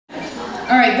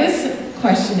All right, this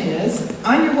question is,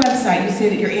 on your website you say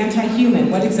that you're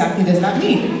anti-human. What exactly does that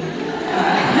mean?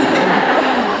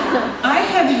 I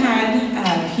have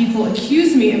had people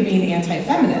accuse me of being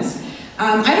anti-feminist.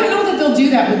 I don't know that they'll do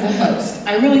that with the host.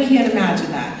 I really can't imagine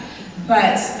that.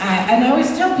 But, and I always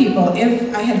tell people,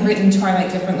 if I had written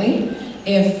Twilight differently,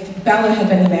 if Bella had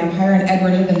been the vampire and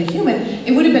Edward had been the human,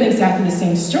 it would have been exactly the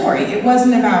same story. It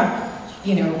wasn't about,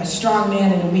 you know, a strong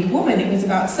man and a weak woman. It was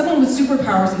about someone with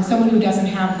superpowers and someone who doesn't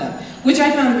have them, which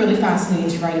I found really fascinating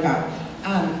to write about.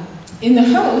 In the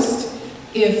host,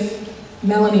 if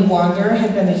Melanie Wander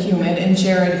had been the human and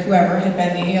Jared, whoever, had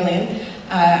been the alien,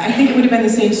 I think it would have been the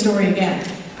same story again.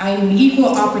 I'm an equal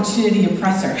opportunity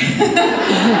oppressor.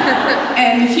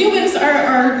 And humans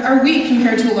are weak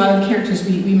compared to a lot of the characters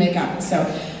we make up. So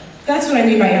that's what I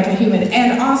mean by anti-human.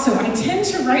 And also, I tend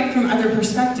to write from other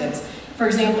perspectives. For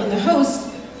example, in the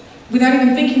host, without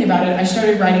even thinking about it, I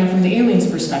started writing from the alien's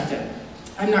perspective.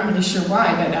 I'm not really sure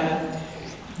why, but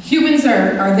humans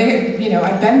are there, you know,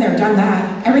 I've been there, done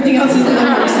that. Everything else is a little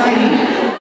more exciting.